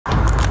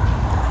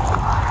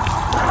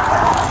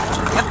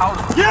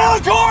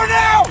Bellator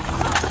now!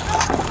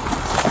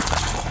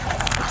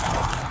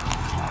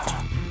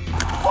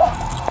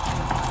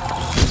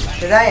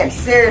 Because I am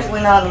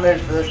seriously not in the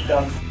mood for this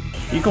dumb.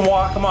 You can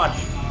walk, come on.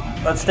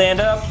 Let's stand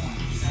up.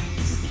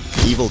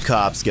 Evil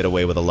cops get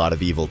away with a lot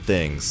of evil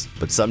things,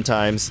 but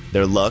sometimes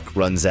their luck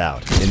runs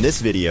out. In this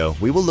video,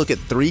 we will look at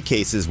 3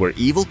 cases where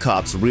evil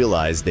cops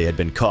realized they had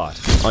been caught.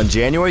 On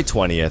January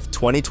 20th,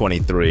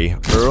 2023,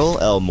 Earl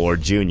Elmore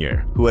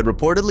Jr., who had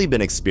reportedly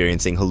been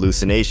experiencing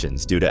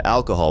hallucinations due to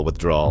alcohol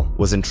withdrawal,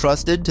 was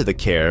entrusted to the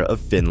care of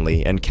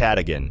Finley and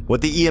Cadigan.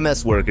 What the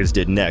EMS workers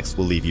did next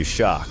will leave you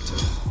shocked.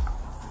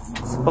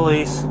 It's the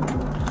police.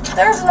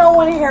 There's no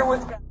one here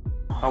with guns.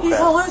 Okay. He's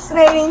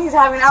hallucinating, he's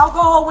having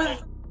alcohol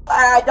with.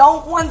 I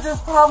don't want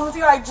this problem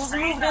here. I just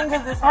moved into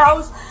this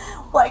house.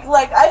 Like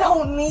I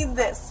don't need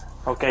this.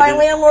 Okay. My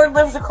landlord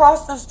lives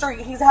across the street.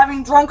 He's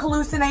having drunk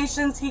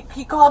hallucinations. He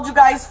called you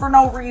guys for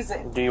no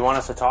reason. Do you want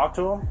us to talk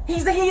to him?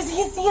 He's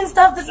seeing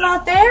stuff that's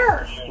not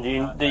there. Do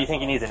you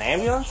think he needs an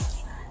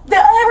ambulance?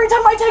 Every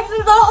time I take him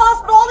to the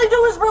hospital, all they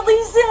do is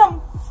release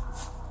him.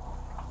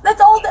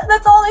 That's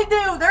all they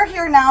do. They're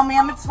here now,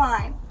 ma'am. It's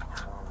fine.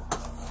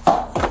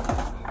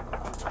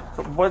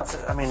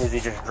 Is he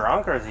just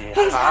drunk or is he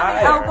He's high?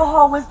 having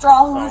alcohol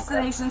withdrawal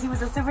hallucinations. Okay. He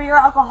was a severe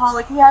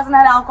alcoholic. He hasn't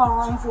had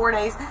alcohol in 4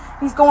 days.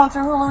 He's going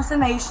through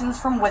hallucinations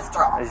from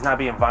withdrawal. He's not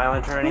being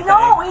violent or anything?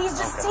 No, he's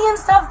just seeing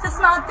stuff that's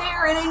not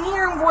there and I'm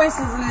hearing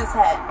voices in his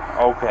head.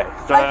 Okay.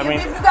 So,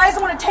 if you guys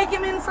want to take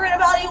him in for an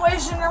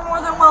evaluation, you're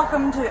more than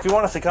welcome to. If you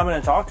want us to come in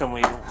and talk to him,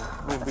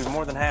 we'd be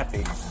more than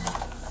happy.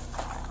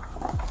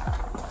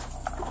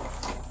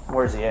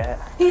 Where's he at?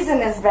 He's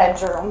in his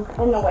bedroom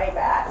in the way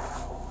back.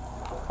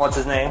 What's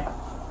his name?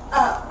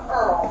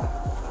 Earl.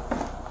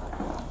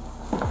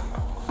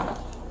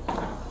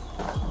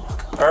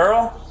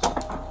 Earl?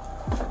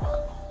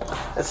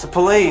 It's the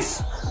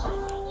police.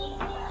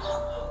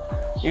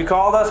 You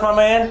called us, my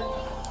man?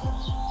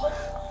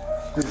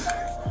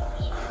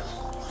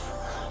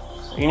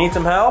 You need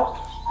some help?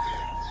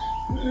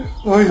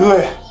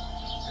 Wait.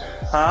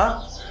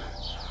 Huh?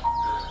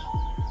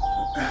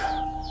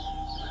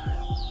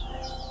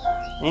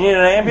 You need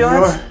an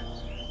ambulance?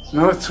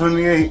 North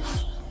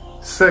 28th,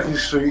 2nd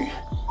Street.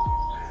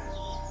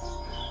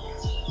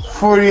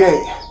 48.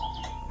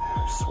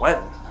 I'm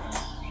sweating.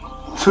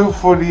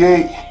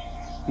 248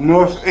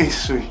 North 8th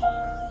Street.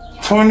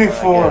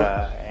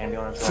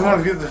 24.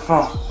 Someone get the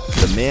phone.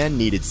 The man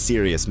needed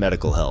serious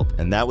medical help,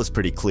 and that was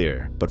pretty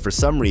clear. But for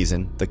some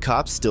reason, the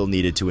cops still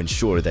needed to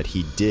ensure that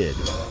he did.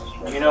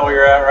 You know where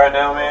you're at right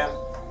now, man?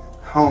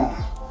 Home.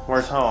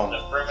 Where's home?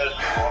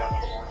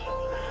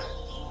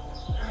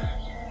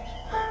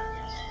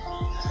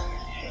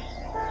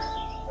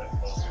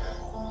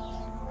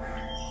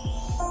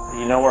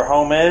 You know where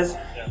home is?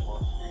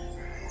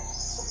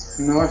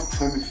 North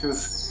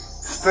 25th.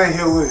 Stay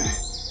here with me.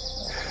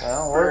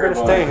 Well, we're going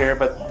to stay here,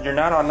 but you're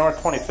not on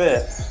North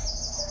 25th.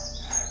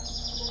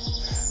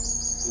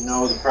 You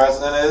know who the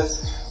president is?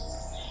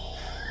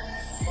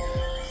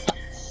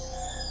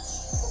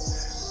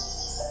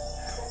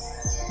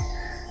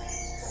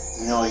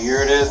 You know what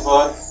year it is,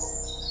 bud?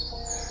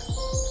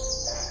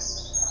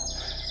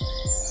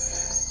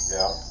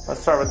 Yeah.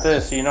 Let's start with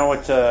this. Do you know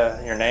what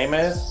your name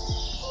is?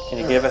 Can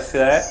you give us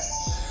that?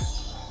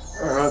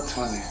 Earl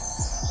 20.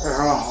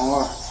 Earl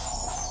Horn.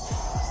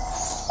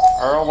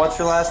 Earl, what's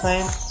your last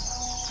name?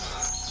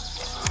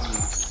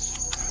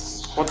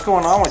 What's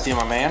going on with you,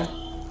 my man?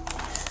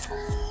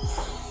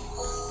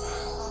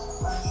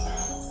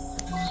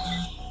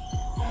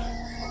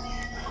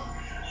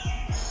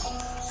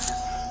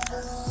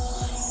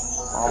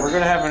 Well, we're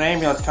gonna have an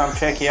ambulance come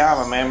check you out,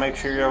 my man. Make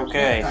sure you're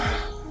okay.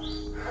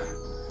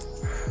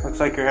 Looks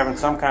like you're having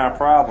some kind of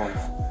problems.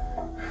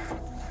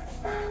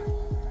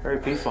 Very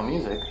peaceful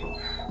music.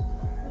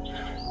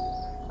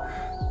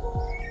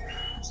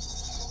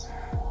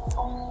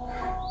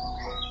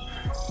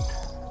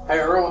 Hey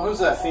Earl, who's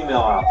that female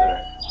out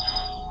there?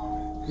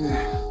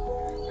 Yeah.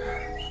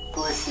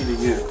 Who is she to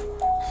you?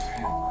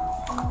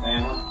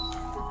 Family?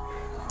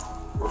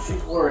 Well,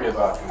 she's worried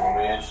about you, my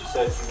man. She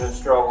said she's been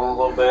struggling a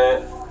little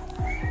bit.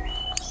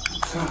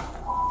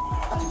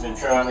 She's been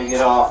trying to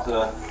get off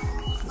the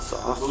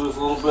booze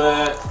a little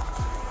bit.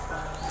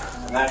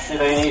 And that shit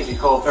ain't easy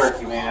cold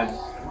turkey, man.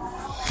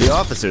 The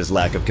officer's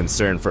lack of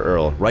concern for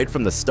Earl right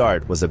from the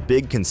start was a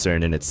big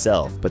concern in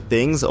itself, but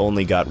things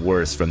only got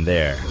worse from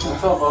there.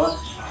 What's up, bud?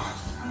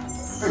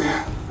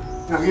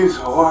 Now give you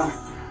some water.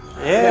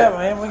 Yeah,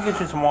 man, we can get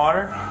you some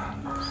water.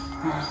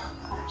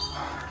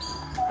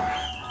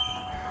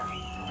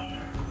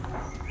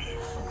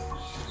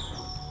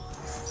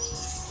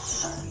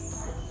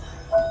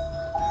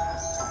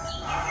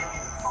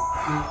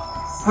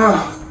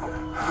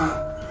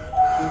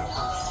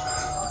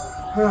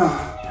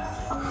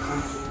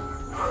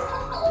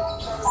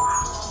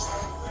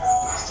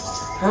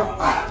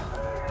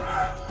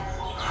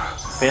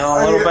 Feeling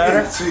a little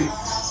better?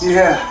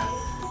 Yeah.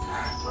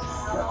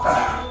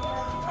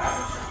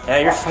 Yeah,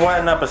 you're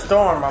sweating up a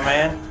storm, my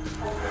man.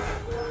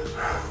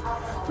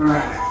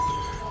 Right.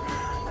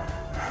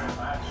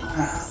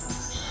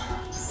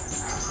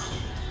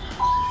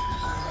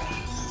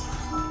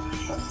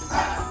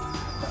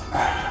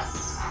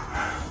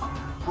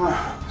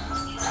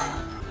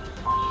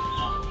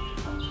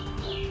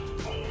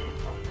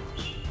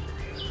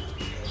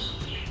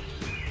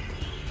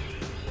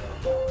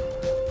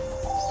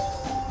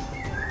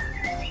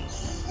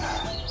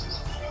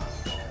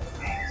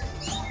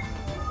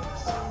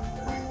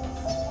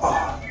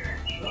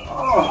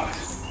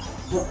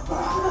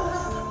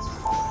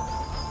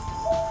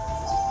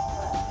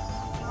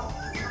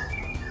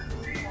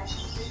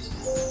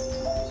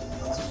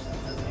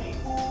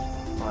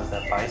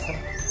 bison?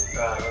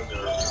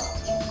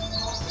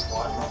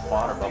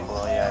 Water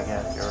buffalo, yeah, I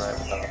guess you're right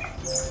with that.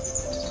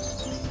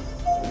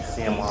 You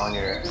see them on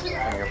your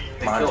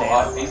Montana. Kill a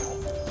lot of people.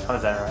 Oh,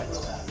 is that right?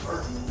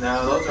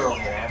 No, those are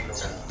only in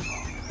Africa.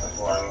 That's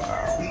why.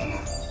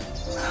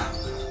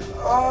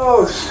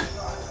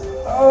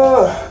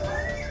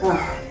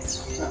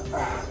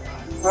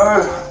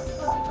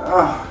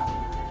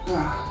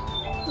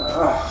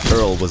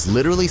 Earl was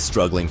literally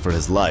struggling for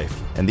his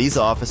life, and these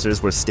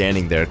officers were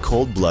standing there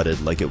cold-blooded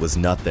like it was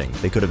nothing.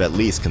 They could have at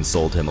least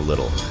consoled him a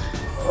little.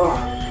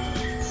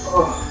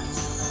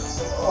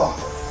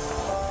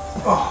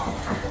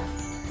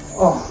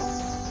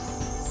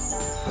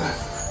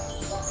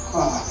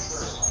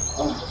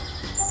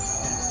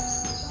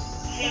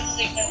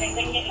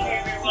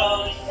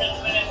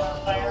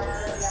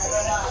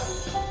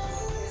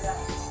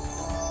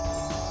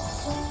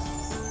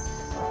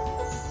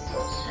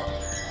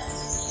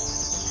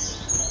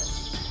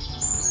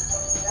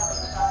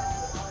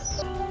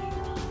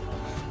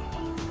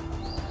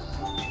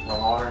 No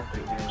water?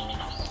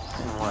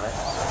 Want it?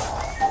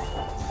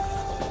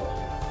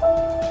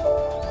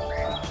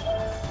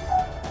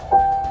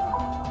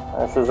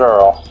 This is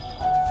Earl.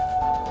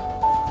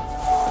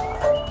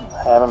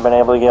 Haven't been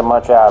able to get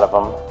much out of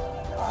him.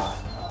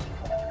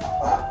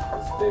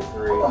 It's day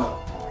 3.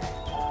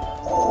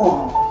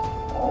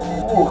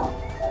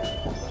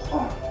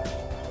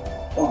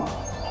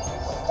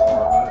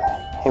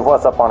 He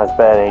was up on his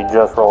bed and he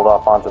just rolled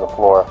off onto the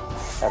floor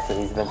after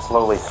he's been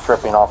slowly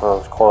stripping off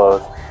of those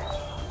clothes.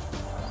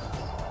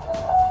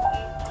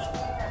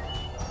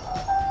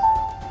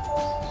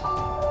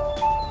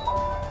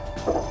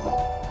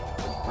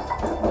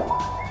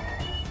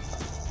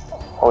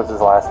 What was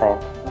his last name?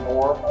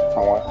 Moore.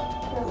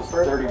 He was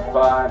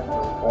 35. He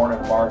was born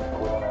in March.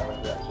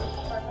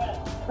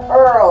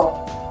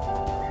 Earl.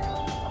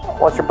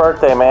 What's your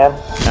birthday, man?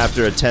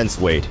 After a tense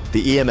wait,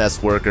 the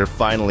EMS worker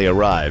finally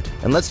arrived,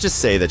 and let's just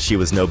say that she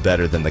was no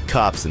better than the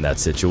cops in that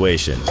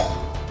situation.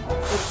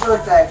 It's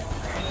birthday.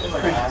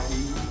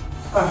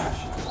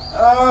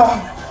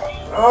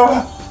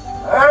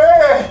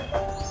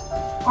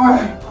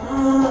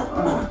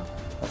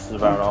 This is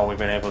about all we've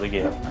been able to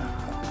get.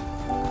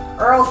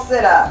 Earl,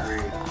 sit up.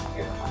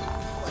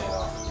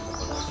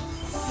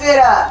 Sit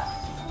up.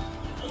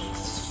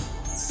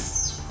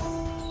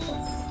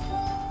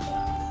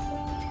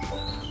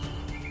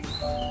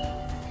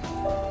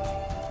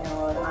 You know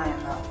what? I am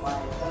not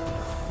playing.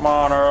 Come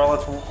on, Earl.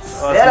 Let's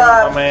Sit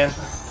up. my man.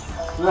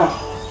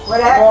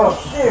 What happened?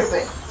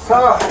 Stupid.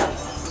 Stop.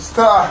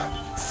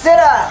 Sit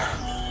up.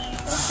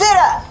 Sit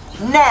up.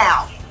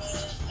 Now.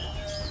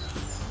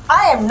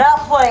 I am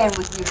not playing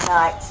with you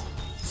tonight.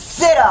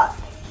 Sit up.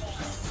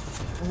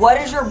 What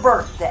is your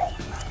birthday?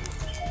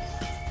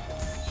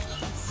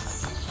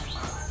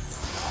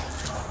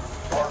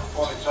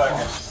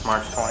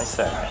 March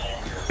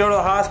 22nd. Go to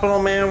the hospital,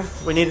 man.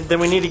 We need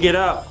to get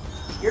up.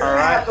 You're All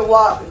gonna right. have to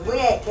walk because we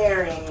ain't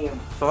carrying you.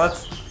 So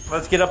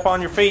let's get up on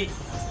your feet.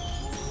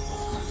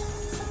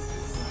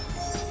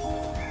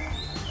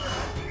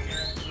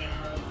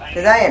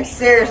 Because I am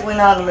seriously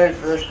not in the mood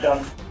for this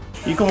dumb.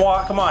 You can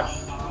walk. Come on.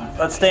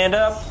 Let's stand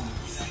up.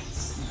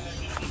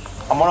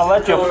 I'm gonna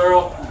let you.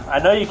 I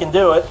know you can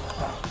do it.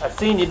 I've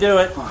seen you do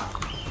it.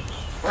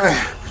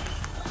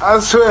 I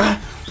swear.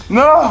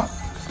 No.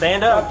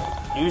 Stand up.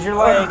 Use your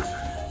legs.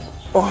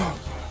 Come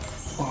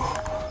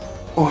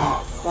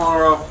on,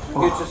 Earl.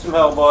 Get you some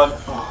help, bud.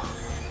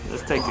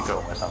 Just take the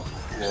coat with him.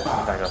 Yeah.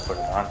 I'm not gonna put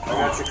it on. I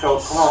got your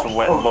coat. Come on.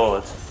 Sweating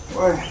bullets.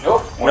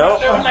 Nope. We're not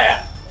doing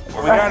that. We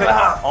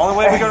gotta. Only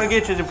way we're gonna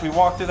get you is if we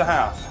walk through the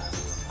house.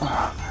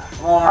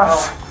 Come on,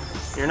 Earl.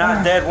 You're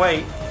not dead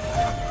weight.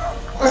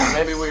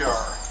 Maybe we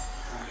are.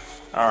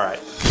 All right.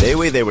 The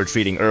way they were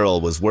treating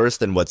Earl was worse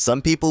than what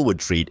some people would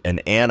treat an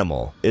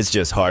animal. It's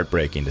just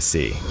heartbreaking to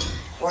see.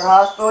 What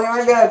hospital you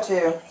want to go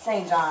to?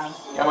 St. John's.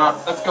 Come on.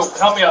 Let's go.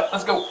 Help me up.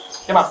 Let's go.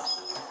 Come on.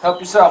 Help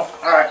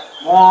yourself. All right.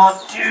 1,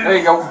 2. There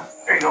you go.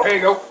 There you go. There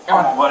you go.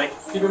 Come on, buddy.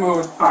 Keep it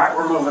moving. All right,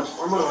 we're moving.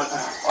 We're moving.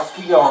 Let's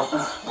keep going.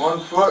 1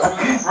 foot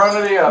in front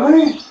of the other.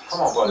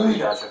 Come on, buddy. We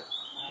got you.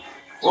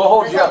 We'll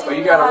hold you up, but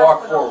you got to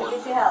walk forward.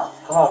 Get your help.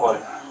 Come on,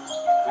 buddy.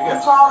 We got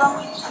you. Call them.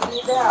 You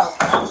need the help.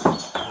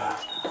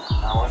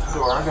 Now watch the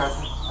door. I got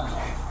you.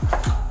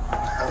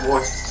 Oh, boy.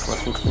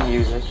 Listen to the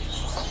music.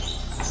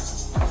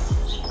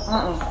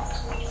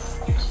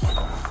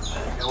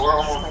 We're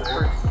almost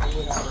there.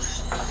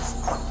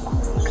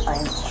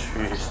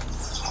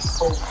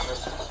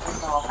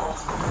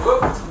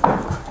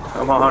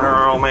 Come on,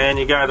 Earl, man.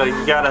 You gotta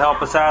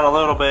help us out a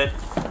little bit.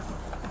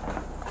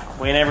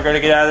 We ain't ever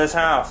gonna get out of this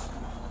house.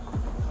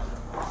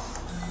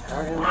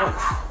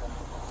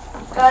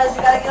 Guys,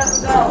 you gotta get up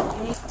and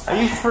go. Are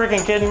you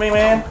freaking kidding me,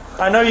 man?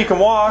 I know you can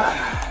walk.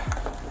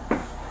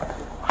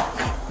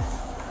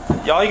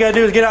 All you gotta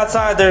do is get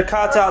outside. There are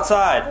cots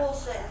outside.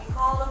 Bullshit. You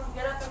call them,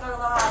 get up and go to the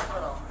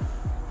hospital.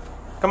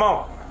 Come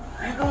on.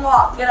 You can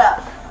walk. Get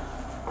up.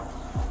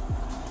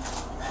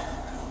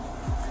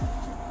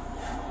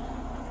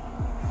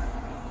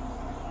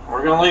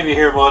 We're going to leave you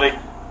here, buddy.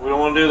 We don't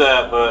want to do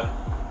that, but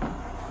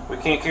We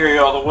can't carry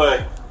you all the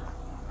way.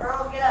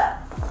 Earl, get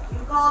up. You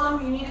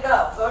called him, you need to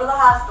go. Go to the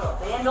hospital.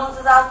 The ambulance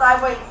is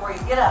outside waiting for you.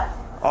 Get up.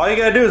 All you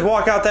gotta do is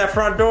walk out that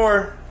front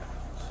door.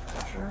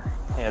 Sure.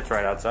 Yeah, it's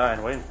right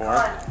outside, waiting for him.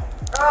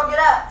 Earl, get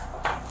up.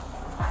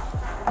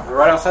 We're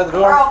right outside the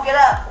door. Earl, get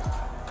up.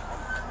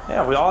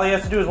 Yeah, all he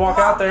has to do is walk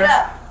out there. Get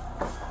up.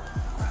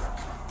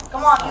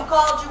 Come on, you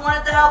called, you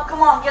wanted the help.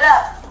 Come on, get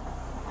up.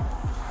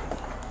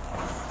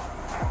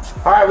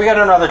 Alright, we got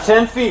another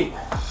 10 feet.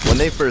 When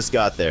they first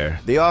got there,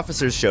 the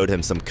officers showed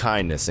him some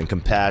kindness and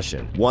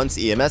compassion. Once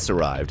EMS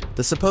arrived,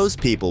 the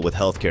supposed people with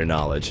healthcare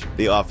knowledge,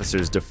 the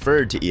officers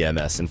deferred to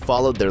EMS and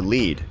followed their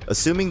lead,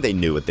 assuming they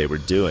knew what they were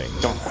doing.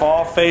 Don't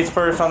fall face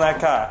first on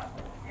that cot.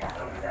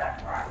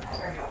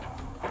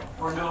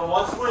 We're doing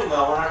one swing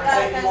though, we're not going to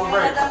take any more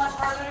breaks. That much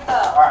further to go.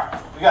 Alright,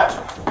 we got you.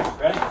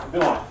 Ready? We're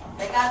doing it.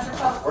 They got your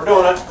coat. We're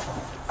doing it.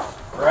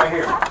 Right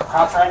here.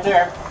 Cot's right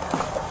there.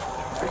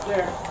 Right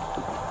there.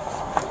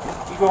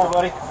 Keep going,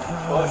 buddy.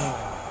 Push.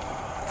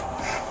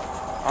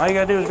 All you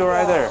gotta do is go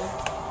right there.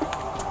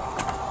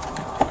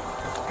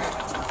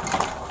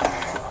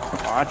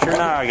 Watch your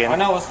noggin. I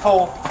know it's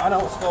cold. I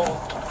know it's cold.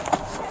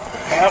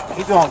 Yep,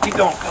 keep going, keep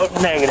going. Oh,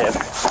 negative.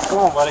 Come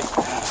on, buddy.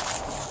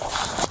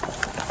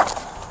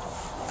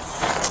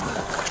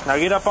 Now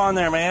get up on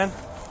there, man.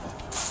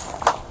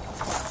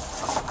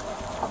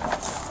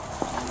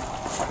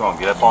 Come on,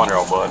 get up on there,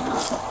 old bud.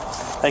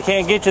 They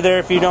can't get you there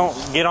if you don't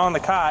get on the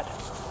cot.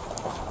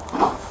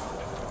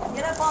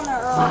 Get up on there,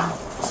 Earl.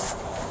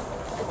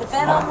 It's a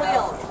bed on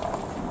wheels.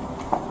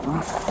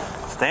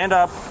 Stand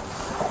up.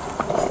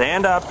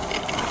 Stand up.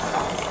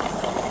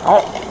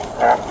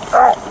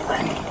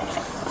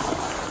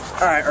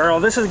 All right, Earl,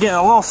 this is getting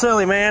a little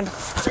silly, man.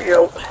 Here you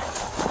go.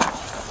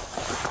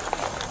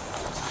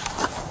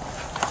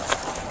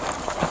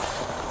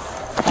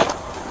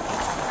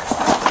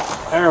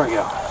 There we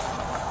go.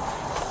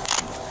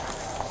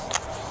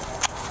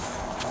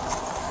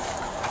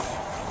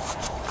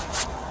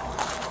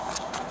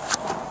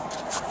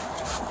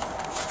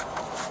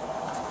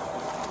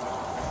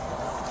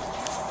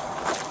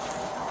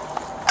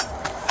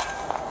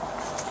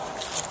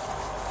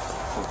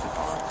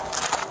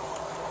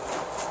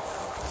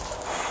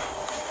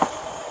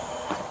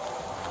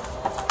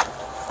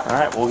 All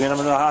right, we'll get him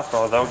to the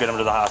hospital. They'll get him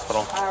to the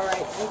hospital. All right,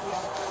 thank you.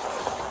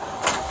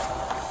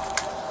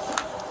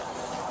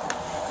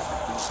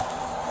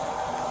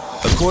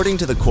 According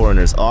to the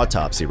coroner's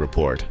autopsy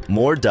report,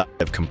 Moore died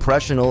of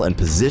compressional and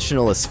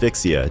positional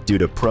asphyxia due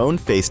to prone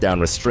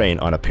face-down restraint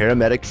on a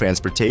paramedic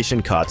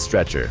transportation cot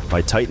stretcher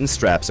by tightened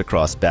straps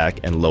across back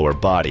and lower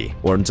body,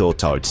 or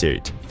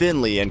Zoltartit.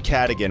 Finley and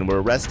Cadigan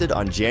were arrested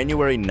on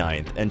January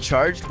 9th and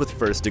charged with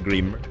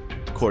first-degree murder.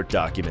 Court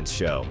documents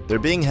show. They're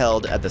being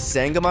held at the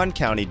Sangamon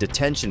County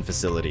Detention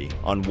Facility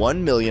on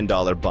 $1 million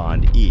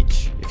bond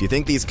each. If you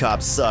think these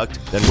cops sucked,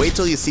 then wait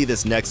till you see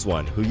this next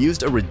one, who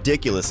used a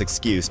ridiculous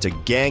excuse to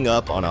gang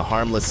up on a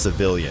harmless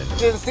civilian.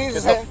 Get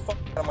the f out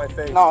of my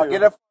face. No, get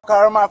the f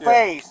out of my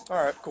face.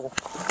 Alright, cool.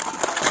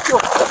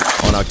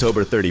 On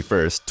October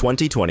 31st,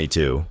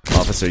 2022,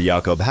 Officer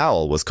Jacob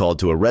Howell was called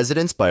to a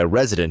residence by a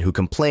resident who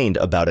complained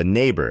about a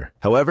neighbor.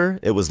 However,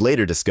 it was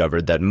later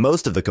discovered that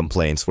most of the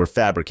complaints were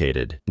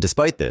fabricated.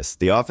 Despite this,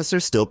 the officer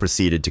still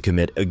proceeded to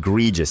commit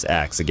egregious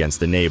acts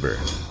against the neighbor.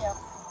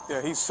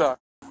 Yeah, he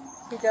sucks.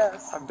 He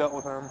does. I've dealt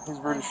with him. He's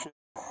rude as shit.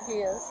 He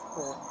is.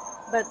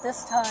 But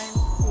this time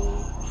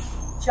he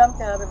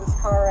jumped out of his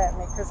car at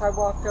me because I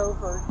walked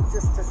over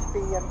just to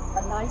be a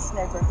nice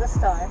neighbor this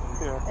time.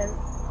 Yeah. And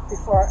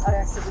before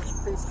I said, would you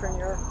please turn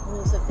your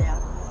music down?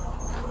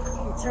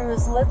 He threw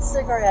his lit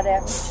cigarette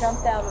at me,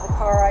 jumped out of the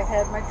car. I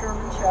had my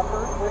German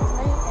Shepherd with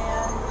me,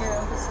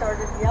 and he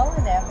started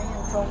yelling at me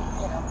and told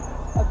me,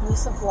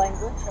 abusive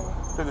language. And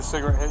did the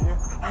cigarette hit you?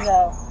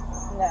 No.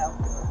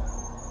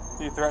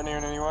 Did he threaten you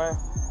in any way?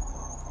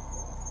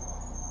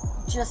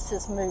 Just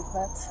his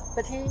movements.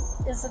 But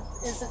is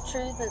it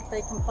true that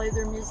they can play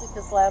their music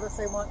as loud as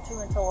they want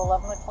to until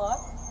 11 o'clock?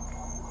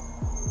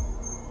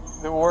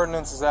 The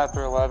ordinance is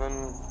after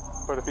 11,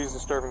 but if he's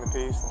disturbing the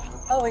peace,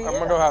 then I'm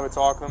going to go have a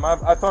talk with him.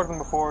 I've talked to him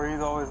before.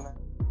 He's always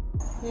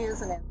He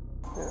is an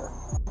yeah.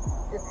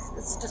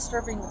 It's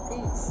disturbing the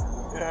peace.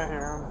 Yeah, I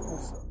hear him.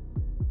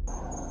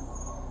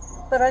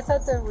 But I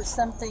thought there was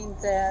something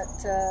that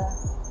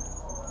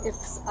if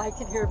I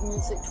could hear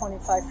music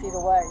 25 feet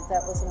away,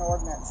 that was an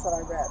ordinance that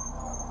I read.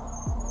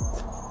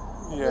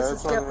 Yeah,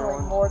 this is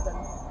definitely more than.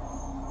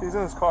 He's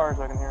in his car,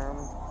 so I can hear him.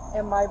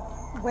 And my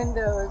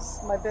window is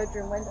my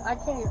bedroom window. I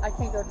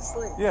can't go to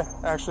sleep. Yeah,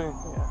 actually,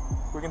 yeah,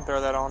 we can throw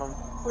that on him.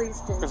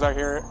 Please do. Because I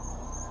hear it.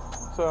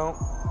 So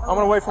I'm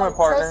gonna wait for my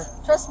partner.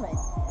 Trust me,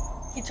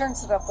 he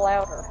turns it up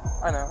louder.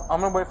 I know.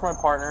 I'm gonna wait for my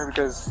partner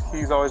because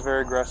he's always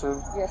very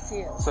aggressive. Yes,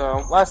 he is.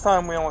 So last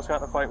time we almost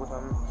got in a fight with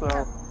him. So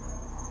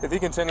if he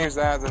continues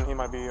that, then he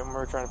might be.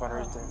 We're trying to find a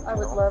reason to. I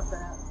would love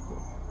that.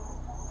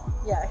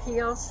 Yeah,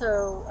 he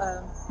also.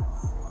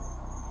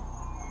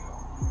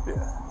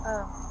 Yeah.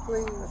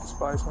 Please. That's a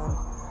spice one.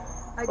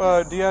 I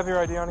just, do you have your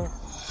ID on you?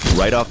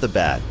 Right off the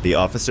bat, the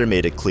officer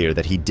made it clear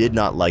that he did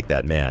not like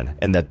that man,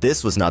 and that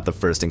this was not the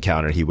first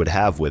encounter he would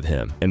have with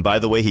him. And by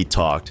the way he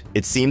talked,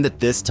 it seemed that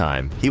this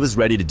time, he was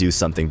ready to do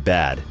something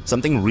bad.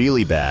 Something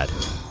really bad.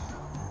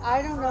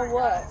 I don't know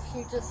what.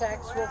 He just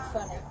acts real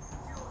funny.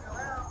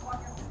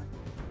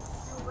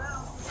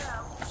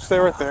 Stay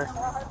right there.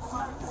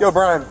 Yo,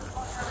 Brian.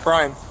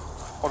 Brian,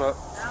 hold up.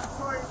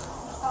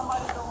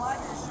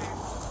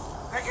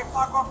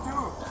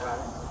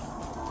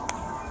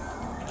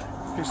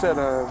 He said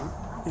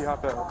he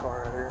hopped out of the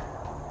car right here.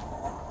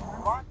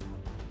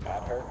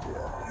 At her?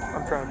 Yeah.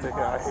 I'm trying to take it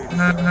out. I hate it.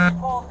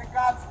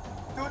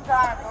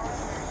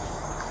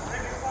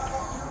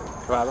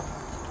 Claro.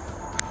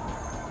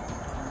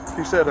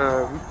 He said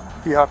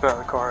he hopped out of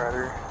the car at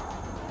her.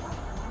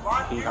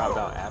 He hopped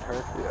out at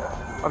her?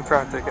 Yeah. I'm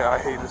trying to take it out. I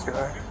hate this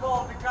guy.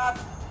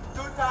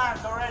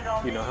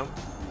 You know him?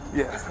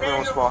 Yeah, we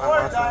almost fought him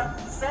last time.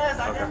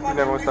 Okay. He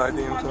never wants to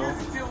ID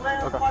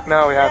himself. Okay.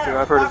 Now we have to.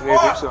 I've heard his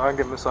music, so I can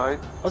give him a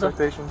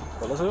citation.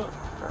 Well, let's do it.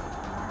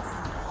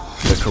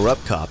 The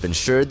corrupt cop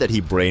ensured that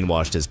he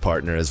brainwashed his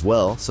partner as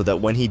well, so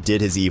that when he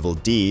did his evil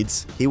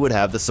deeds, he would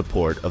have the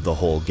support of the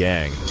whole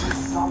gang.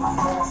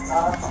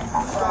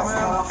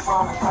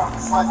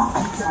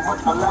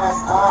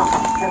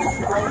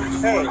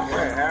 Hey,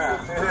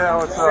 yeah,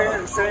 what's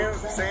up?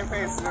 Same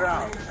face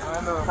around.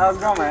 How's it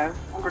going, man?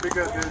 Pretty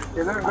good, dude.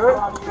 You looking good?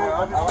 Yeah,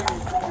 I'm just thinking.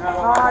 You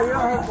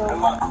don't have to.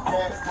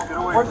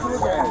 What you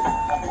looking at?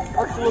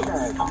 What you looking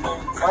at?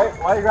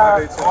 Why you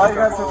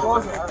got so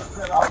close?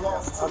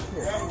 Up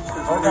here.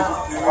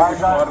 Why you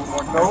got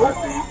no?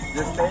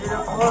 The state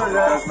of Florida.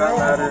 Does not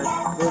matter.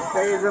 The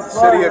state of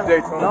Florida. City of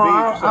Daytona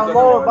Beach. I'm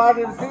lower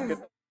body disease.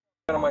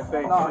 Get on my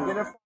face. No, get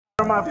it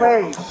from my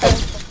face.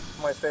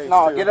 My face.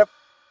 No, too. get it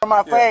from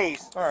my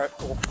face. Alright,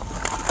 cool.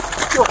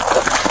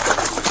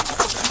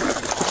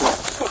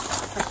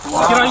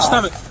 Get on your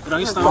stomach. Get on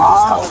your stomach.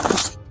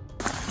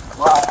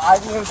 Wow, I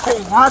didn't say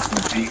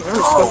nothing to you.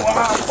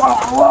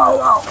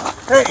 Whoa.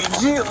 Hey,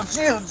 chill.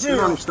 Get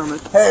on your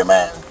stomach. Hey,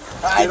 man.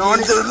 I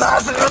didn't do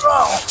nothing at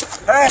all.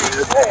 Hey.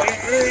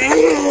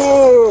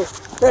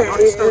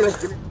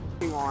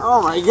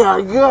 Oh my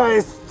God,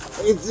 guys.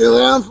 It's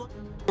 11.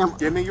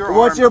 Give me your arm.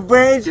 What's your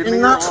page? Give me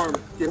your arm.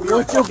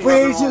 What's your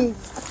page?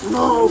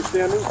 No.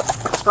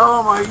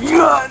 Oh my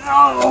God,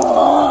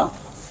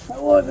 no.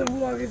 What the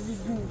fuck is this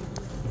doing?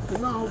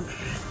 No,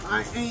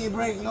 I ain't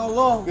breaking no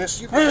law. Yes,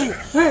 you Hey.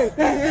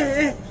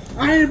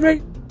 I ain't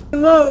breaking no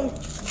law.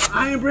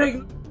 I ain't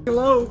breaking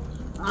no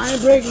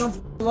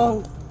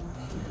law.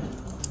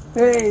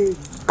 Hey,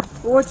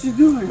 what you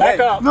doing? Back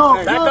up. No,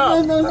 Back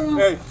up. No.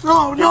 Hey.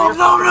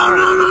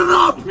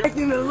 No.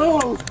 Breaking the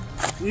law.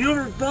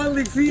 You're a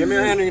public figure. Give me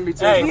your hand and give me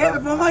two. Hey. Give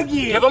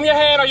Give him your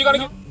hand or you're gonna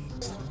get.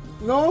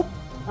 No,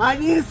 I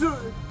need to.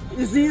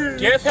 It's here.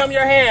 Give him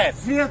your hand.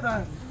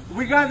 Theater.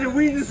 We got the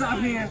witness up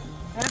here.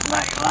 It's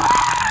like.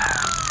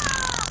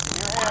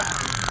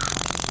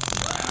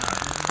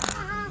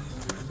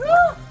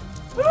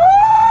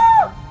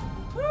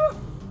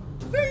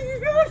 Thank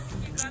you guys.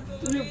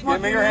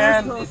 Give me your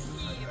hand.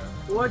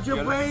 What's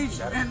your page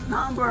and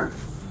number?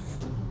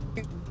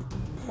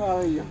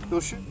 Oh, yeah. Go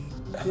shoot.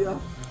 Yeah.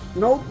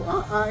 Nope,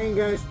 I ain't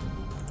guys.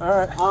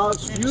 Alright. I'll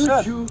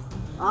shoot you.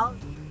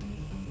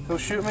 Go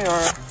shoot me,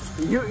 alright.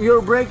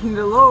 You're breaking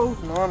the law.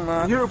 No, I'm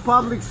not. You're a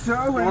public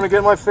servant. You wanna get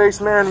in my face,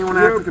 man? You wanna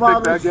You're act a like a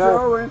big public bad guy?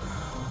 servant.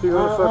 You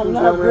wanna fucking I'm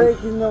not jump in?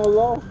 breaking no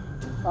law.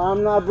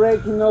 I'm not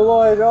breaking the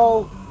law at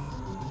all.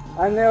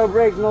 I never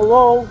break no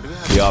law.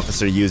 The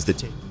officer used the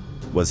tape.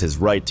 Was his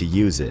right to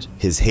use it.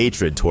 His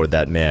hatred toward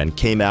that man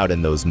came out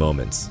in those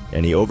moments,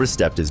 and he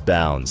overstepped his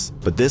bounds.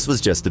 But this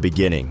was just the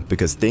beginning,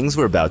 because things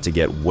were about to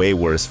get way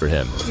worse for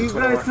him. You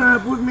guys trying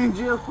to put me in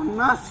jail for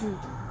nothing.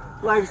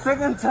 Like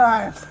second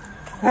time.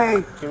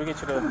 Hey, Can we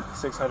get you to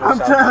 600? I'm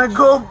South trying to Beach?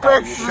 go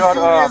back to Shut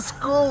senior up.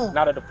 school.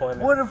 Not a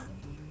deployment. What the f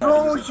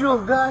wrong with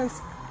you guys?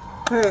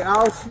 Hey,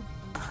 I'll shoot.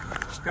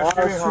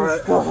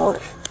 Dog.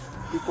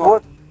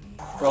 What?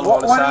 Roll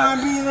What on the am side.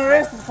 I being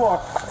arrested for?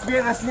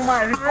 Света,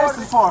 снимай,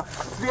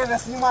 Света,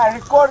 снимай,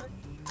 рекорд.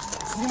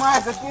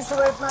 Снимай,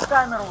 записывает на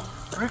камеру.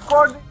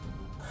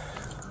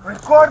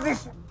 Рекордишь.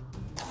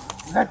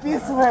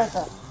 Записывай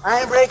это.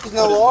 I ain't breaking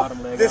the law.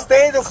 The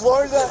state of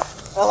Florida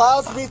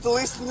allows me to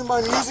listen to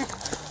my music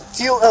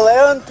till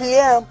 11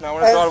 p.m. Now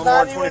we're gonna And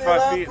drive more it's than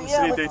not 25 even feet in the 11 city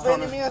of p.m., it's Daytona.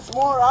 20 minutes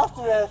more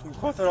after that.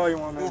 Put that all you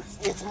want, man.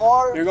 It's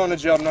more. You're going to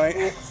jail tonight.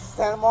 It's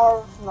 10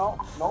 more. No.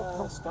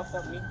 Stuff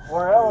that we.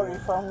 Wherever,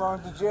 if I'm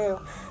going to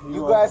jail,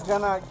 you guys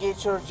gonna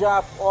get your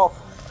job off.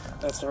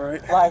 That's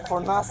alright. Like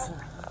for nothing.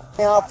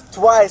 Off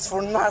twice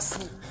for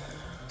nothing.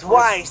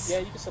 Twice Yeah,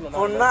 you can send a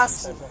for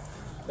nothing.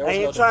 There was And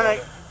no you're trying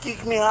to deployment.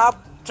 kick me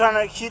up,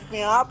 trying to hit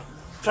me up,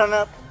 trying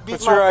to beat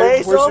What's my your ID?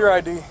 face Where's off. your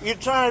ID? You're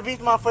trying to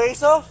beat my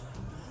face off?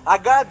 I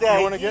got that.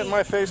 You want to get in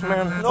my face,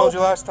 man? I told you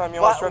last time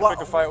you always trying to pick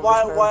a fight with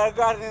this man. Why I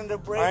got it in the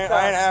break? I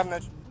ain't having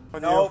that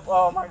with Nope. you.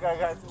 Oh my God,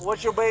 guys.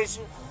 What's your badge?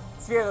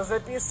 Света,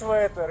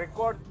 записывай это,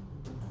 record.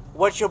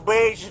 What's your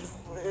badge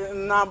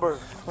number?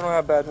 We don't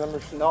have bad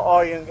numbers. No,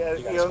 oh, you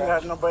don't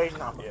got no badge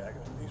number. Yeah, I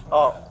got these.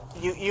 Oh.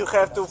 you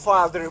have to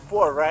file the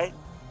report, right?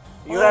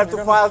 You have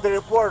to file the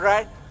report,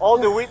 right? All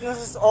the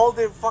witnesses, all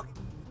the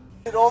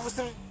fucking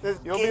officers.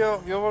 You'll get a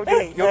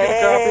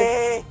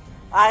copy.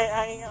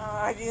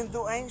 I didn't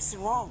do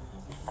anything wrong.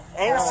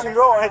 Anything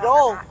wrong at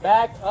all.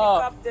 Back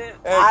up.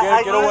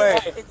 Hey, get away.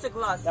 It's a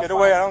glass. Get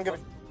away, I don't give a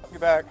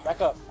get back.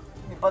 Back up.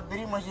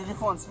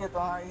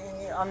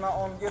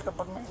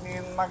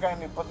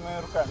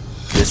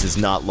 This is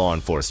not law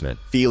enforcement.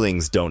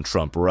 Feelings don't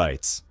trump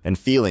rights. And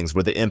feelings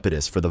were the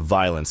impetus for the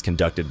violence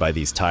conducted by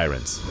these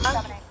tyrants.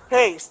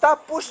 Hey,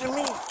 stop pushing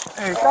me.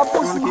 Hey, stop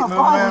pushing my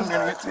body.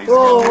 Get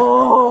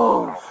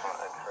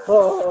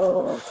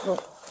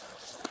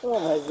Oh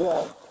my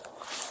God.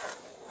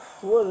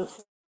 What the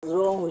f is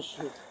wrong with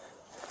you?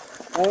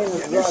 I ain't a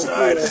drug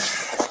dealer.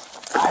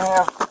 I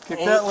have... Kick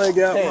that leg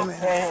out,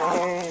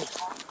 man.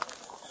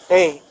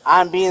 Hey,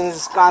 I've been in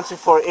this country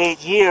for 8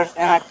 years,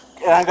 and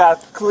I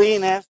got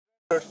clean ass.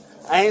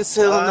 I ain't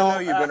selling no...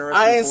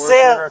 I ain't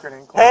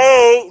selling...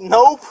 Hey,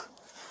 nope.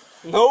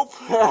 Nope.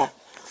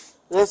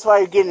 That's why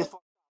you're getting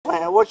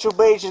man. What's your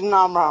beige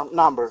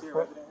number?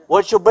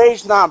 What's your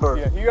beige number?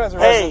 Yeah, you guys are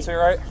residents here,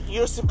 right?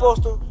 You're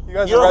supposed to... You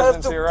guys are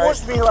residents here, right? You don't have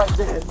to push me like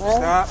that, man.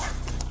 Stop.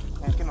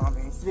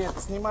 Свет,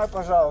 снимай,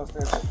 пожалуйста.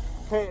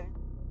 Hey,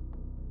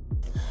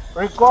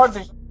 record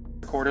this.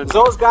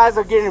 Those guys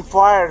are getting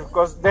fired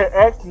because they're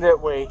acting that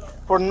way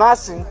for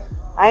nothing.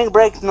 I ain't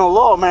breaking no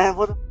law, man.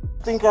 What do you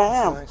think I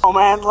am? Nice. Oh,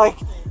 man, like,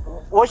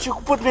 what you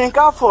put me in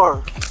cuff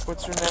for?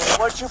 What's your name?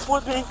 What you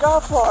put me in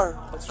cuff for?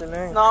 What's your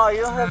name? No,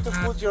 you don't have to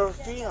put your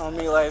feet on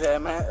me like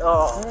that, man.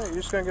 Oh. Yeah, you're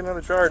just gonna get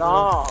another charge.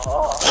 No.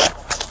 Oh.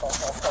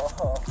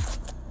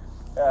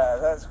 Yeah,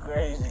 that's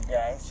crazy,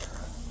 guys.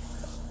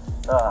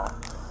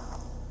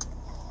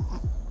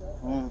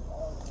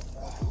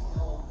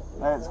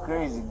 That's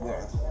crazy,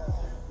 guys.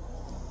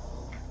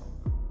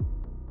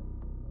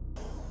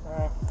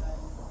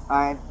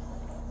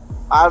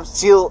 I'm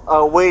still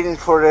waiting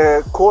for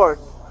the court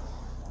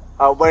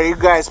where you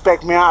guys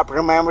pick me up.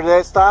 Remember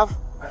that stuff?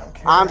 I don't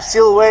care. I'm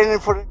still waiting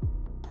for the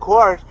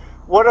court.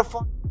 What the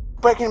fuck are you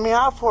picking me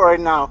up for right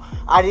now?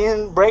 I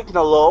didn't break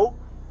the law.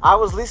 I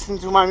was listening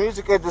to my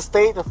music at the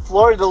state of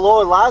Florida.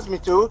 Law allows me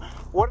to.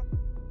 What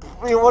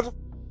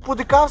put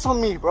the cuffs on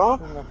me, bro?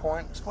 No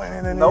point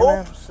explaining anything.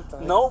 Nope.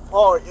 Nope.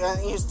 Oh,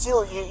 and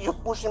you're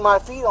pushing my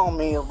feet on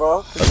me,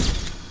 bro.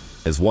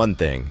 Is one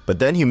thing, but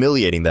then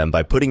humiliating them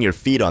by putting your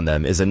feet on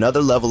them is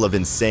another level of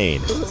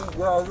insane. Do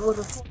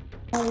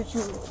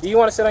you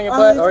want to sit on your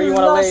butt or you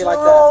want to lay like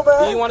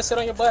that? Do you want to sit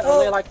on your butt or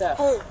lay like that?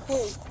 Hey,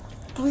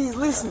 please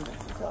listen.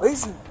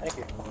 Listen. Thank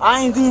you.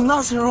 I ain't doing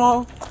nothing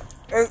wrong.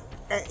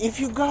 If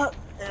you guys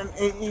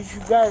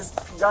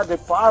got the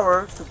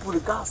power to put the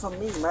cuffs on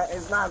me, man,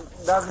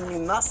 doesn't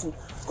mean nothing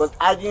because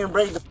I didn't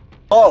break the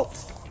law.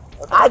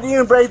 I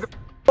didn't break the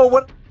law.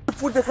 What?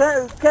 Put the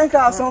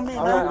handcuffs on me,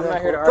 man. I'm not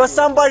here to argue. Because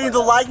somebody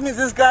don't like me.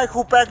 This guy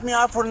who packed me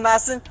up for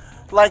nothing,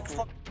 like 2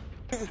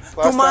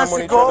 months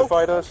ago.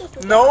 Fight us?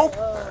 Nope,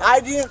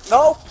 I didn't.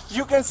 Nope,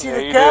 you can see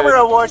the you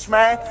camera did. watch,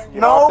 man. You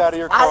Nope, hopped out of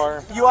your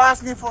car. you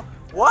asked me for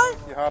what?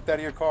 You hopped out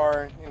of your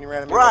car and you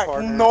ran into Right? your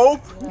partner.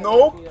 Nope.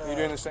 You're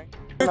doing the same.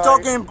 You're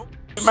talking.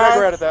 Man,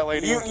 Cigarette at that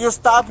lady. You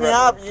stopped me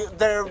up.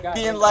 There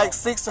being like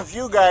 6 of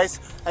you guys,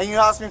 and you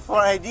asked me for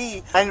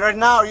ID. And right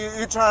now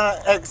you're trying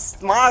to act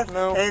smart.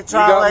 No, and you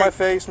got like, my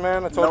face,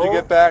 man. I told you to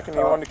get back, and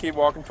you wanted to keep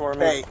walking toward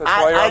me. Hey, That's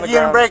why you're on I the didn't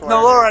ground. break the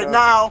law right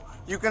now.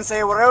 You can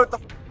say whatever the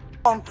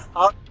I'll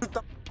shoot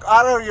the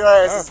out of your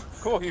asses. Oh,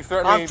 cool. You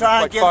threatened me I'm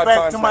trying like to 5 get back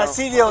times to my now.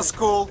 CDL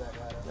school.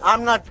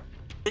 I'm not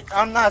doing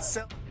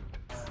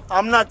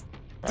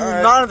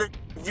right. none of it.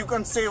 You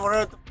can say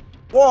whatever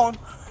you want,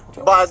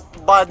 but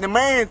the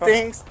main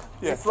things,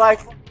 Yeah. it's like,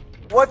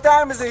 what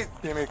time is it?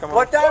 You mean, come on.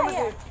 What time is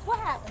it? What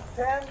happened?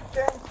 10,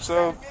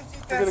 So, you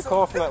get a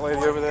call from that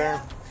lady over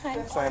there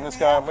saying this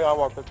guy, I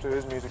walked up to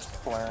his music's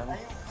blaring.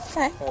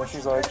 Okay. And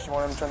she's like, she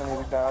wanted him to turn the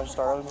music down, she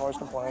started a noise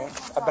complaint.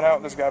 I've been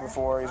out with this guy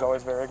before, he's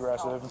always very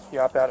aggressive. He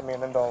hopped out at me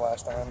and then Dole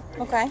last time.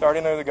 Okay. So I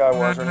already knew who the guy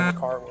was or who the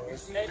car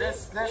was.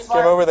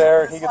 Came over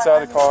there, he gets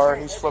out of the car,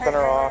 he's flipping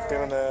her off,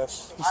 doing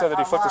this. He said that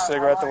he flicked a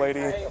cigarette at the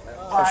lady,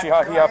 and he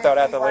hopped out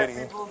at the lady.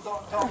 And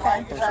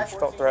she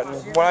felt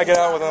threatened. When I get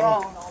out with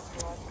him,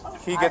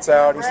 he gets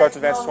out, he starts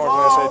advancing towards me,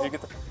 I said, you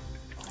get the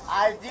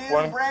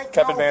one,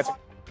 kept advancing,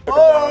 took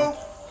him down.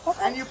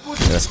 and you put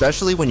And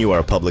especially when you are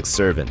a public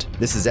servant.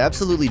 This is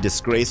absolutely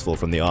disgraceful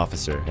from the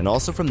officer and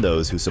also from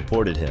those who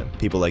supported him.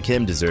 People like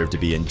him deserve to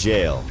be in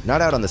jail,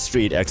 not out on the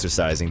street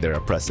exercising their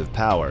oppressive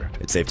power.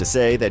 It's safe to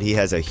say that he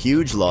has a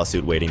huge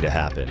lawsuit waiting to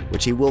happen,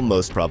 which he will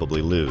most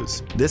probably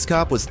lose. This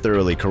cop was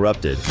thoroughly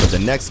corrupted, but the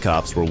next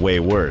cops were way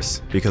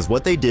worse, because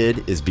what they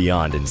did is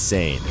beyond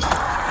insane.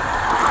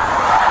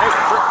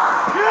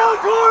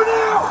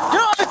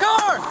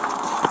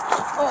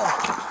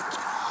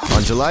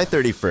 On July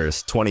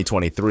 31st,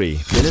 2023,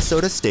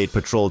 Minnesota State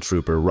Patrol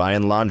Trooper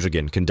Ryan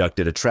Londrigan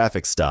conducted a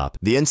traffic stop.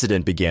 The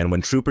incident began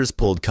when troopers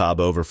pulled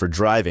Cobb over for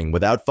driving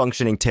without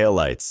functioning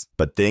taillights,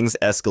 but things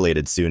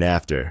escalated soon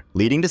after,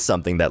 leading to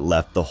something that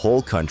left the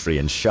whole country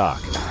in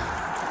shock.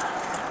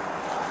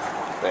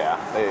 Yeah,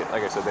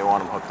 like I said, they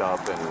want him hooked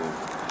up and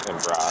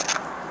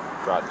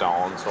brought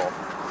down. So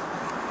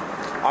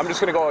I'm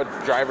just gonna go a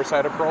driver's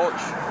side approach.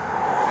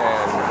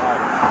 And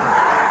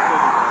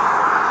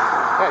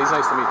yeah, he's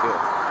nice to meet too.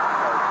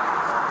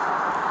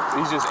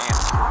 He's just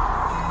amped.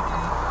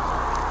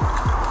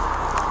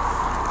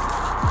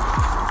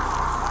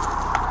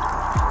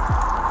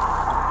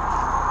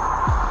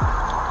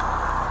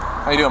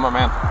 How you doing, my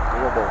man?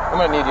 I'm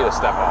gonna need you to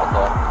step out,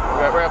 though.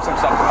 We have some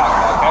stuff to talk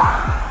about, okay?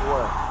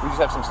 What? We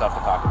just have some stuff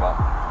to talk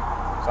about.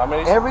 So I'm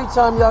gonna. Every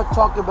time y'all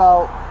talk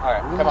about,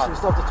 alright, we come need on.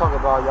 some stuff to talk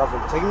about. Y'all been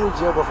taking me to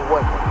jail, but for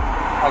what?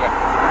 Okay.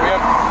 We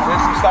have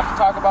some stuff to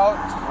talk about.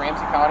 It's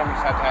Ramsey County. We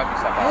just have to have you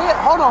step out. Yeah,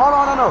 hold on,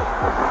 no.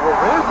 Well,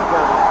 Ramsey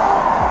County?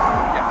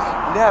 Yes.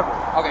 Never.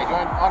 Okay, do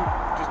you want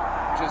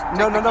just take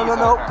No,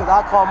 because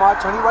I call my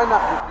attorney right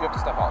now. You have to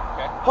step out,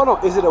 okay? Hold on,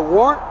 is it a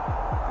warrant?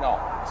 No,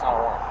 it's not a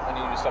warrant. I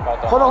need you to step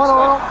out there. Hold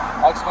on.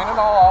 I'll explain it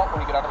all out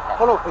when you get out of the car.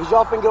 Hold on, is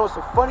y'all finna get on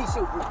some funny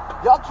shit?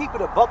 Y'all keep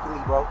it a buck with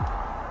me, bro.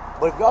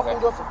 But if y'all finna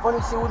get on some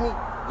funny shit with me,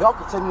 y'all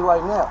can tell me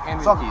right now.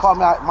 Hand me so I the can keys. call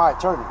my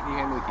attorney. Can you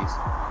hand me the keys?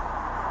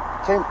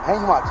 Can't hand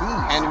you my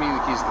keys. Hand me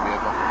the keys to the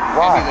vehicle.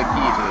 Why? Hand me the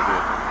key to the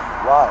vehicle.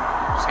 Why?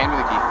 Just hand me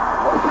the key.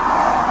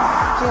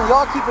 Can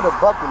y'all keep it a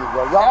buck with me,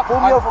 bro? Y'all pull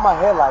me over my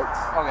headlights.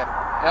 Okay.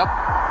 Yep.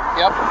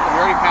 And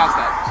we already passed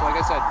that. So like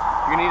I said,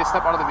 you're gonna need to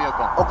step out of the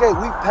vehicle. Okay,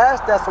 we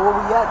passed that, so where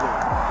we at then?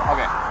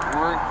 Okay.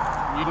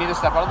 You need to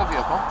step out of the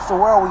vehicle. So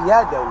where are we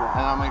at though now?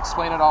 And I'm gonna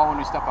explain it all when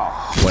we step out.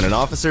 When an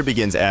officer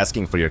begins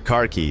asking for your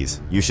car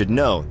keys, you should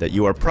know that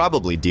you are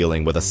probably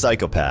dealing with a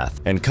psychopath,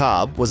 and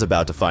Cobb was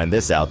about to find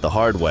this out the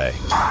hard way.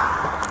 Get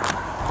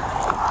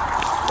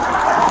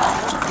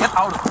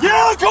out of Get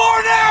out the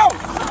car now!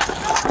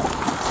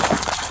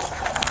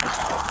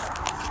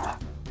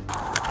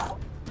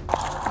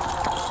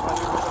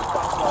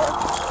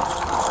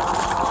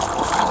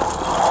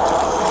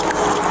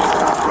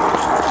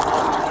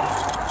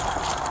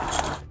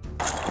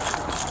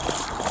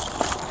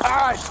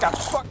 I just got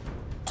fucked.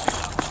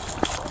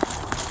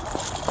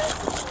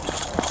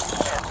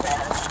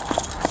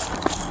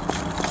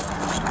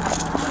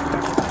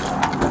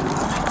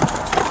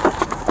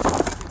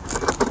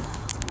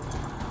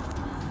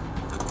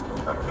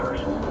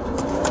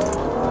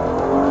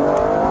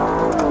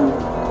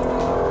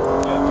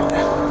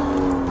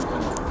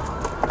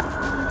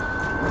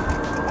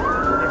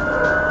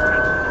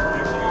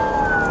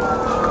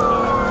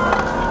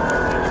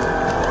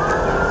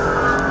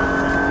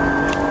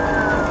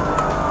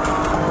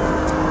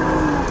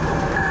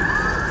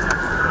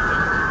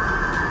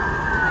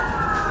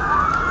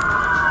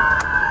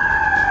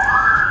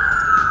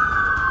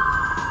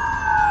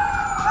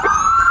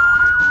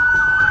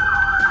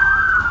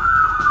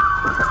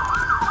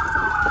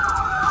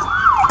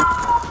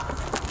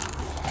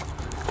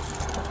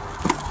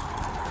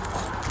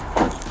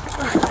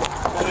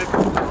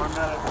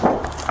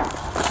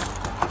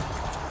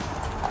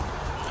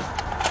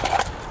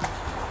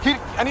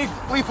 I need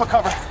leaf hook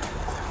cover.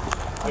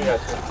 I got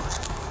you.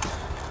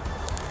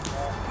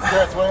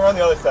 Here, it's going around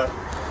the other side.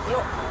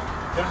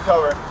 Get the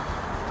cover.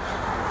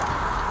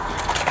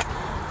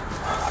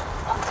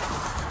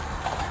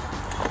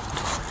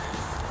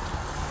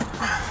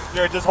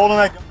 Here, just holding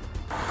that gun.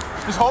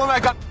 Just holding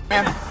that gun,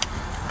 man.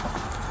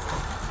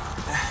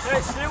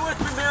 Hey, stay with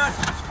me, man.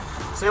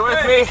 Stay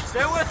with me.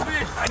 Stay with me.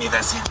 I need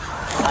this.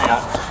 Hang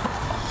on.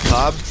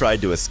 Cobb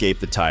tried to escape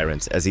the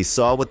tyrants as he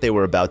saw what they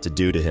were about to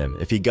do to him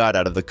if he got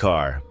out of the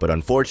car, but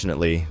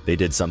unfortunately, they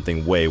did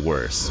something way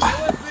worse.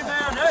 Stay with me,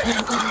 man. Hey.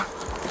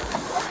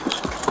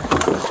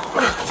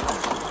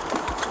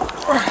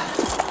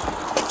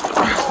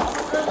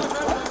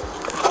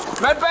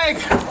 Medbag.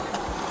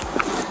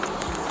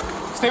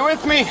 Stay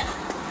with me.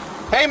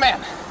 Hey,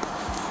 man.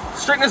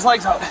 Straighten his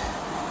legs out.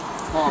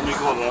 Oh, let me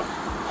go up.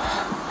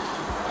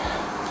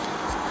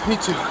 Me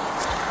too.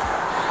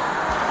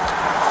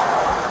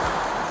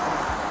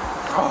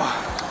 Oh.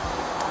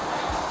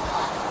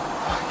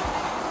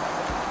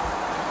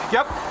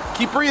 Yep.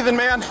 Keep breathing,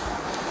 man.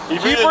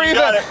 Keep breathing. You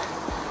got it.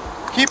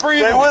 Keep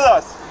breathing. Stay with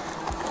us.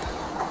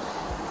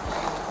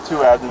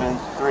 2 abdomen,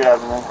 3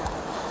 abdomen.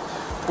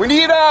 We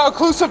need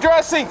occlusive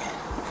dressing.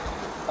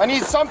 I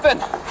need something.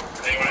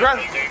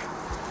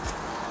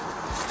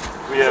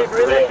 We have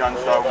 3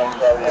 gunshot wounds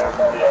to the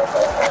abdomen.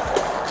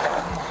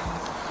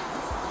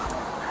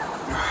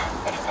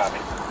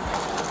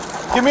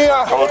 Give me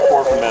a. Code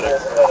 4 for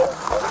medics.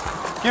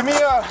 Give me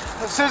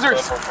scissors.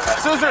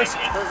 Scissors.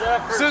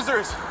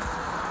 Scissors.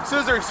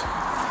 Scissors.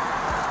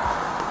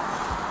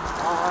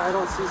 I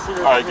don't see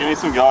scissors. All right, give me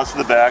some gauze to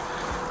the back.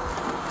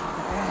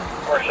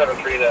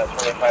 473, that's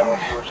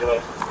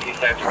 2502, east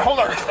side. Hold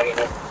on.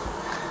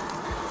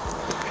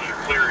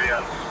 Clear,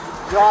 yeah.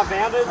 Y'all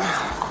banded?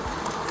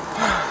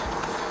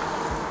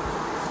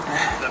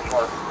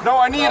 No,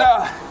 I need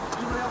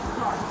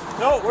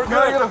No, we're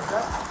good.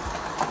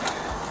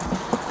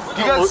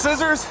 You got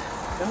scissors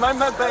in my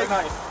med bag?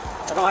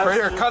 I don't have Right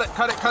here. Cut it.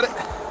 Cut it. Cut it.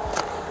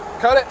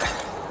 Cut it.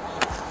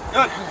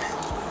 Good.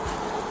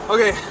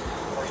 Okay.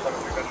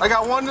 I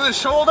got one to the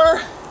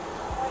shoulder.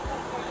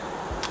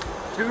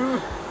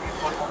 2.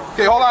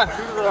 Okay, hold on.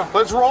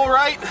 Let's roll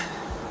right.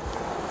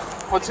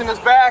 What's in his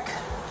back?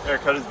 There,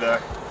 cut his back.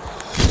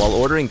 While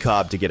ordering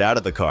Cobb to get out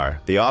of the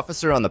car, the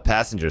officer on the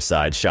passenger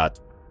side shot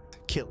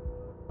kill.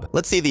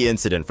 Let's see the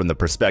incident from the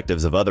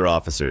perspectives of other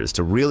officers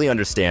to really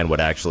understand what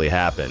actually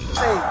happened. Say,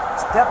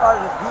 step out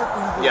of the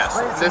vehicle. Yes,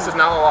 this is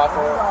not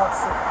lawful.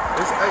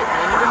 This, hey,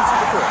 man, you didn't see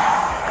the clip.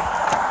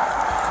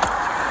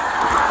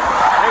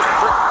 Hey,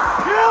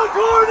 get out of the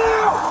car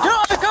now! Get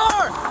out of the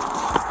car!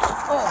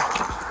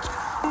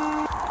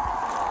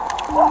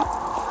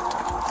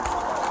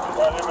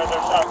 Got him in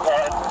their shot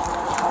card.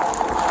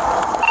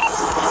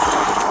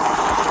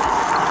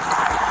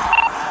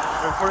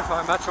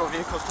 45 Metro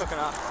vehicles taken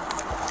out.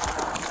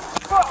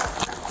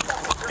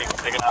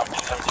 Taken out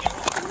 217.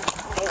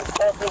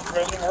 Carfield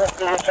Division, we're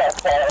through shot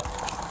card.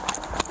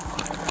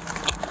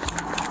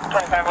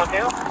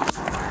 2502.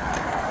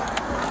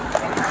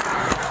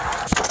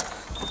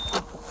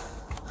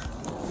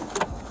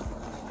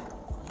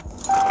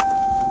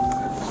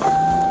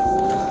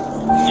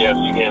 Yes,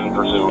 you can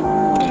pursue.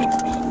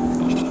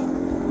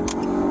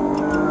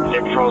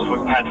 State patrols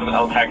with patch with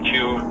LTAC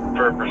 2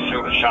 for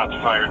pursuit with shots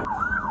fired.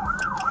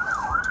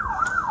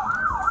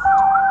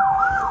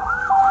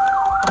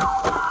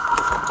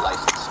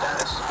 License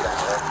status.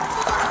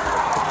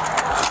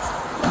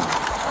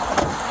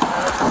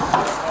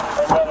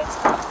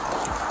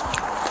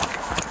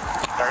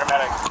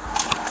 Paramedic.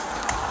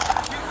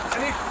 I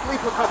need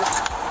lethal coverage.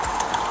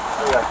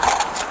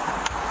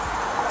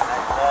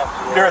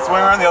 Here,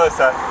 swing around the other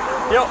side.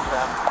 Yep.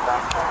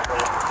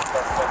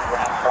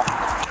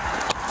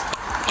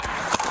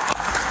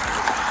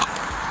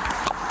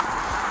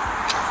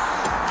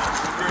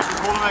 Just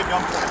holding that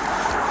gunpoint.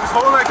 Just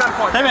holding that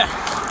gunpoint. Hey, man.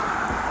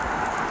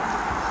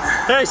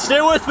 Hey,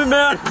 stay with me,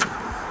 man.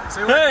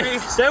 Stay with me.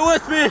 Stay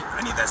with me.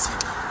 I need this.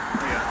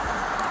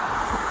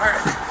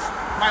 Alright.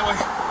 My way.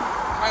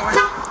 My way.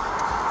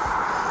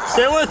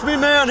 Stay with me,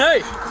 man.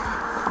 Hey.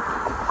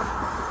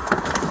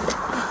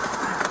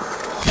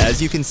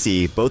 As you can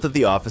see, both of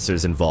the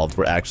officers involved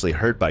were actually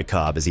hurt by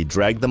Cobb as he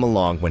dragged them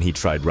along when he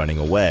tried running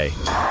away.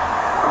 See, y'all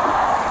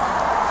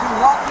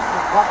keep the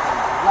bucket.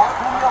 Y'all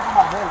pull me off of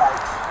my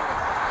headlights.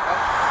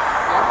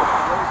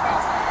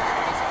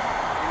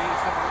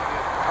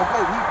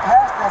 Okay, we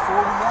passed that, so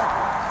where we at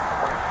then?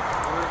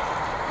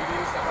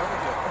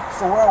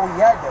 So where are we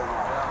at then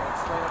now?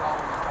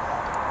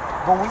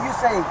 But when you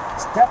say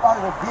step out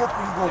of the vehicle,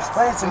 you gonna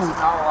explain to me,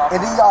 and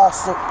then y'all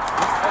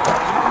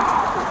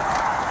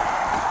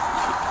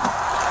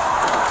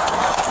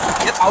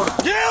Get out of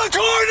the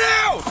car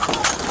now!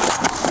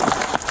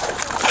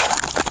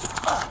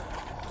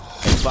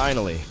 And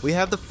finally, we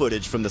have the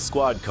footage from the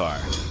squad car.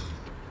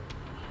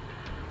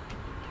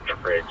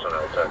 Brakes on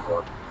LTAC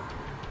 1.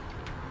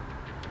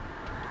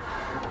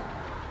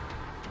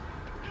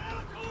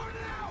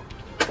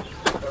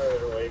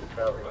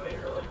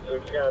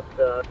 We've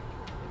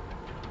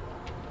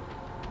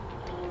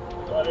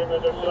got him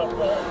in their shot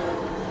card.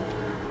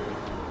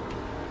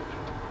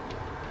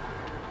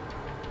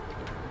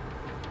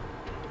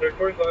 They're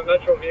 45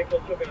 Metro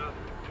vehicles taken out.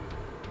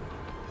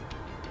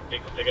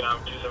 Vehicle taken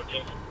out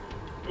 217.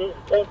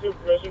 All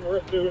supervision,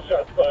 we're through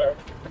shots fired.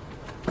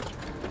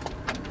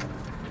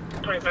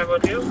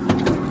 2502.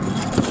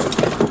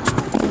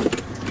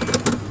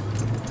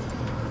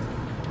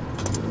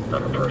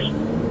 Not a person.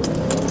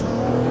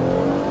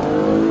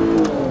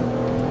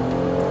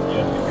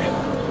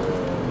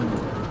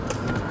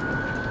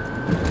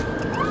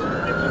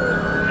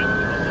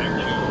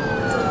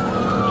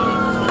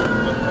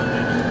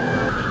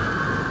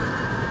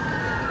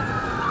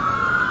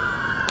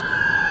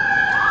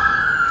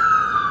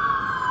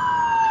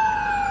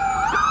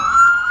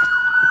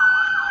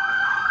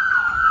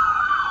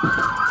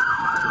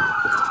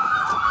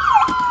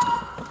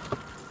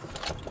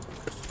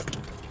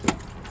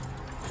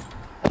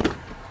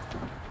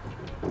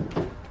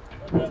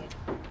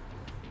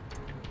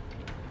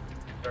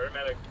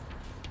 Paramedic.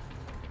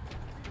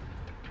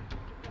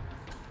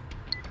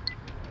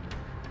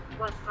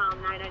 Westbound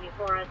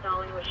 994 at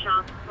Dowling with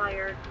shots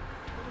fired.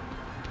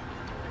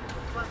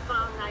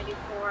 Westbound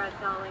 94 at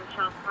Dowling,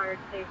 shots fired,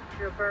 safe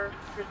trooper.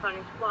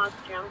 Responding squads,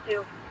 jam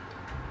 2.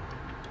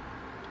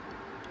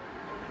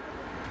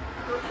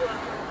 What's your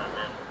last words on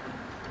that?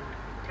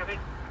 Copy.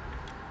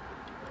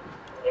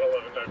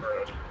 111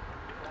 diverted.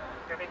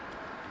 Copy.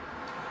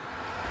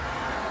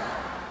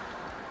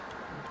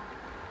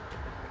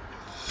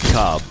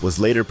 Cobb was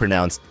later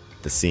pronounced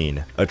at the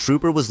scene. A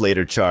trooper was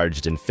later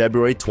charged in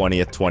February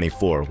 20th,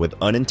 24 with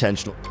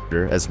unintentional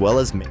murder as well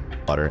as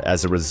manslaughter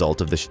as a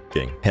result of the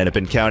shooting.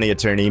 Hennepin County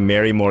Attorney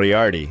Mary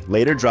Moriarty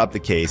later dropped the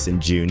case in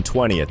June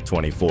 20th,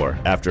 24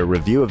 after a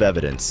review of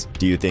evidence.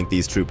 Do you think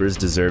these troopers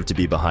deserve to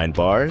be behind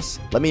bars?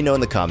 Let me know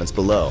in the comments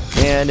below.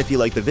 And if you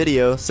like the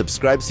video,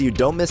 subscribe so you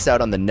don't miss out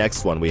on the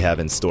next one we have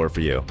in store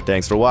for you.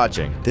 Thanks for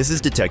watching. This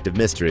is Detective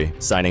Mystery,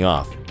 signing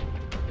off.